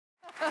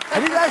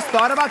Have you guys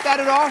thought about that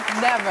at all?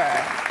 Never.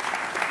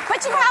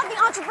 But you have the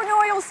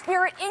entrepreneurial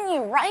spirit in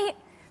you, right?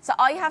 So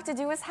all you have to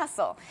do is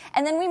hustle.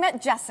 And then we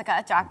met Jessica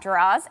at Dr.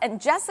 Oz, and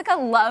Jessica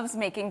loves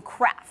making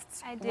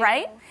crafts, I do,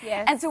 right?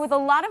 yes. And so with a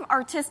lot of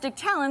artistic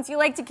talents, you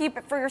like to keep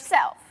it for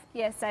yourself.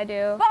 Yes, I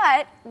do.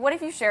 But what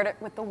if you shared it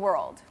with the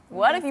world?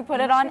 What if you put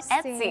it on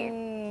Etsy?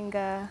 Interesting.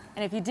 And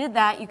if you did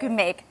that, you could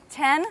make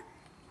 $10,000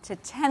 to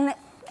 $10,000.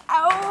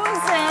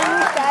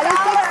 That is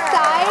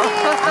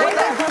exciting. What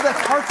do you do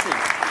that's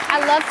artsy? I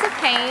love to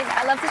paint.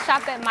 I love to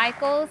shop at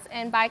Michael's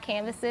and buy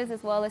canvases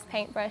as well as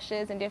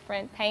paintbrushes and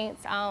different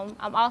paints.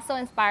 I'm also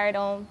inspired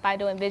by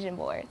doing vision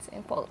boards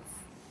and quotes.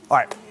 All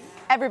right.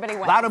 Everybody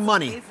wins. A lot of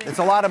money. It's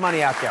a lot of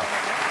money out there.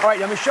 All right,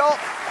 now Michelle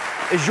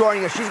is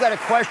joining us. She's got a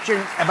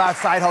question about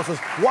side hustles.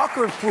 Walk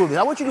her through this.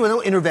 I want you to do a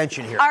little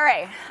intervention here. All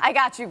right, I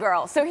got you,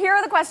 girl. So here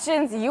are the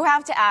questions you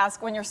have to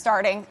ask when you're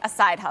starting a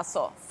side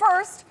hustle.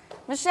 First,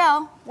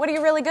 Michelle, what are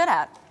you really good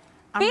at?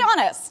 Be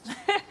honest.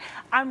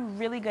 I'm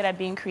really good at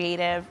being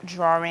creative,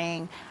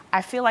 drawing.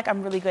 I feel like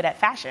I'm really good at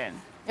fashion.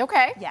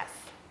 Okay. Yes.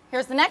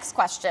 Here's the next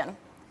question.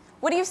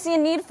 What do you see a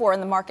need for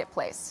in the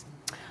marketplace?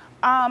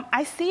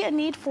 I see a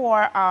need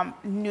for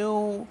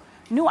new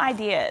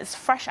ideas,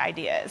 fresh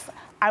ideas.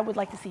 I would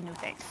like to see new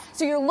things.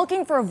 So you're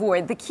looking for a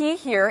void. The key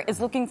here is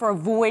looking for a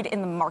void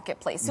in the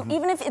marketplace. So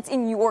even if it's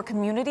in your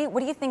community, what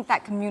do you think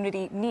that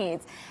community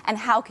needs? And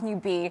how can you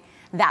be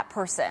that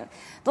person?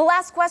 The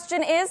last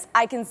question is,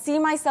 I can see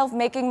myself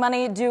making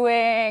money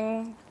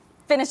doing...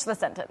 Finish the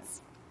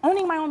sentence.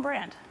 Owning my own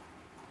brand.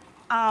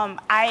 Come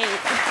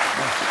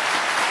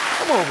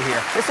over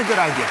here. It's a good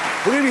idea.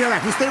 We're going to be here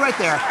next. You stay right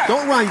there.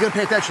 Don't run. You're going to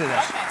pay attention to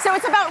this. So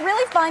it's about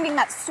really finding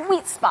that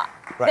sweet spot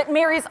that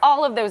marries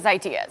all of those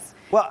ideas.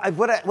 Well,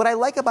 what I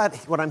like about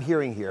what I'm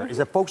hearing here is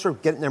that folks are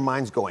getting their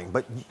minds going,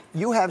 but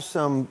you have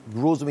some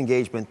rules of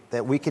engagement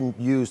that we can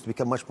use to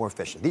become much more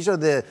efficient. These are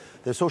the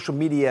social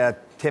media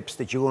tips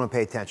that you want to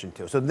pay attention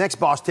to. So the next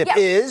boss tip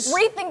is...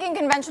 rethinking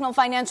conventional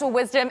financial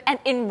wisdom and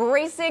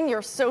embracing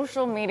your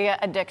social media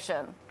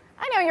addiction.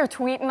 I know you're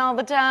tweeting all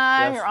the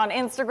time, you're on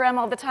Instagram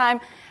all the time.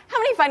 How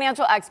many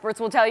financial experts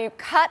will tell you,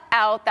 cut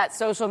out that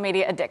social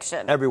media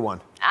addiction? Everyone.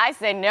 I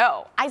say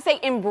no. I say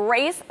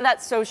embrace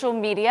that social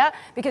media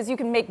because you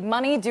can make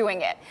money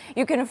doing it.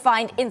 You can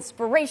find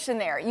inspiration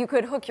there. You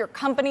could hook your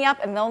company up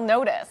and they'll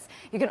notice.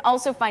 You can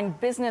also find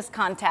business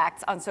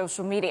contacts on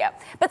social media.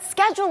 But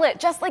schedule it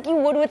just like you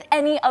would with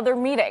any other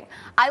meeting.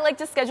 I like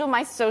to schedule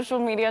my social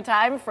media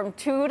time from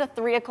 2 to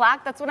 3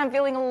 o'clock. That's when I'm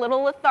feeling a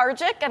little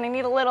lethargic and I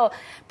need a little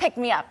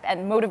pick-me-up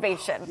and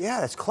motivation. Yeah,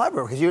 that's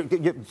clever because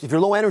if you're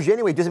low energy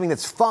anyway, do something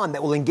that's fun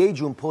that will engage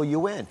you and pull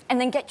you in. And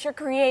then get your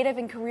creative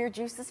and career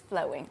juices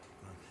flowing.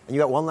 And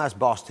you got one last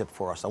boss tip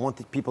for us. I want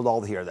the people to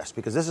all hear this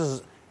because this is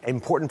an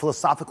important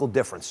philosophical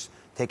difference.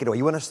 Take it away.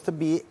 You want us to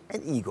be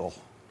an eagle.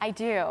 I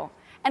do.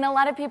 And a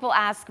lot of people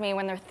ask me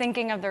when they're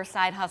thinking of their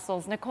side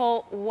hustles,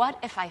 Nicole, what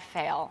if I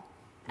fail?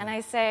 And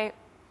I say,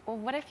 well,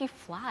 what if you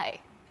fly?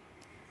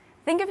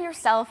 Think of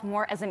yourself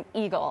more as an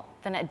eagle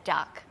than a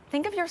duck.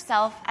 Think of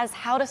yourself as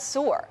how to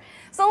soar.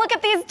 So look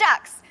at these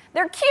ducks.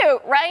 They're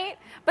cute, right?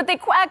 But they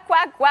quack,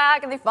 quack,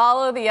 quack, and they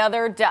follow the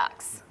other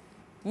ducks.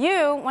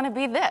 You want to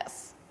be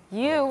this.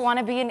 You want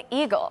to be an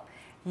eagle.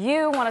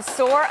 You want to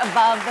soar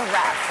above the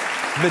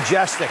rest.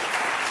 Majestic.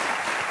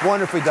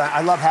 Wonderfully done.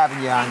 I love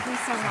having you on. Thank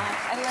you so much.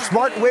 I love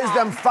Smart being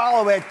wisdom, on.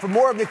 follow it. For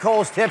more of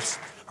Nicole's tips,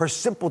 her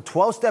simple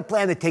 12-step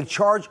plan to take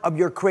charge of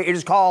your career. It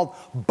is called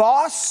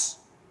Boss.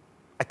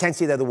 I can't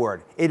say the other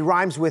word. It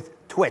rhymes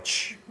with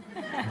Twitch.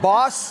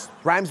 Boss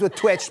rhymes with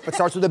Twitch, but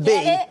starts with a B.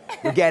 Get it?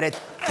 You get it.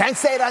 Can't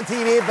say it on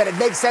TV, but it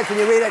makes sense when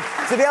you read it.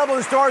 It's available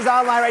in stores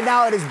online right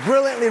now. It is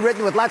brilliantly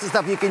written with lots of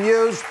stuff you can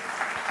use.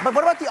 But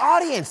what about the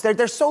audience?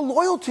 They're so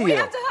loyal to you. We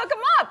have to hook them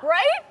up,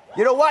 right?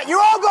 You know what? You're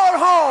all going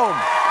home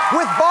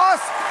with Boss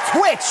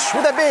Twitch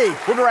with a B.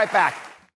 We'll be right back.